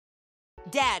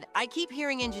Dad, I keep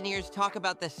hearing engineers talk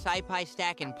about the SciPy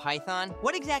stack in Python.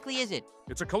 What exactly is it?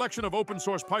 It's a collection of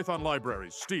open-source Python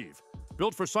libraries, Steve,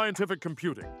 built for scientific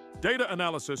computing, data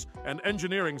analysis, and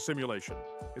engineering simulation.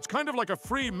 It's kind of like a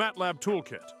free MATLAB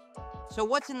toolkit. So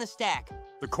what's in the stack?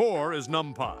 The core is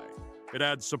NumPy. It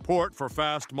adds support for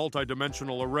fast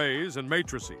multidimensional arrays and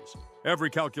matrices. Every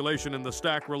calculation in the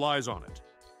stack relies on it.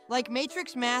 Like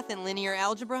matrix math and linear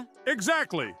algebra?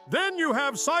 Exactly. Then you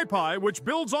have SciPy, which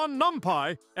builds on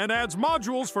NumPy and adds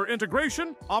modules for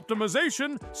integration,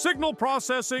 optimization, signal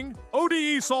processing,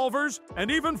 ODE solvers,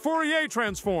 and even Fourier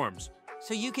transforms.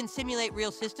 So you can simulate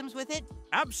real systems with it?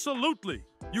 Absolutely.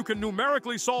 You can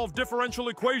numerically solve differential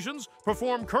equations,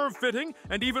 perform curve fitting,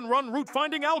 and even run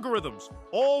root-finding algorithms,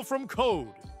 all from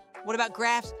code. What about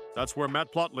graphs? That's where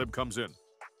Matplotlib comes in.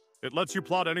 It lets you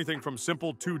plot anything from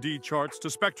simple 2D charts to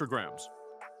spectrograms.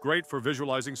 Great for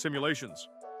visualizing simulations.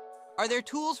 Are there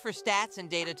tools for stats and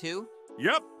data too?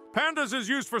 Yep. Pandas is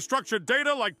used for structured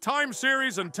data like time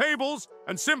series and tables,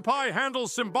 and SciPy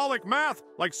handles symbolic math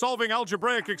like solving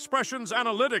algebraic expressions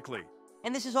analytically.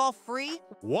 And this is all free?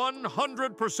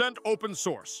 100% open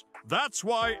source. That's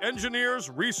why engineers,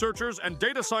 researchers, and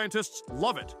data scientists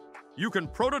love it. You can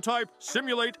prototype,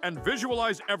 simulate, and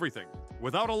visualize everything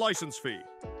without a license fee.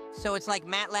 So it's like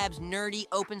MATLAB's nerdy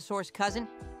open source cousin?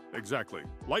 Exactly.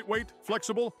 Lightweight,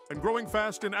 flexible, and growing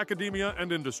fast in academia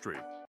and industry.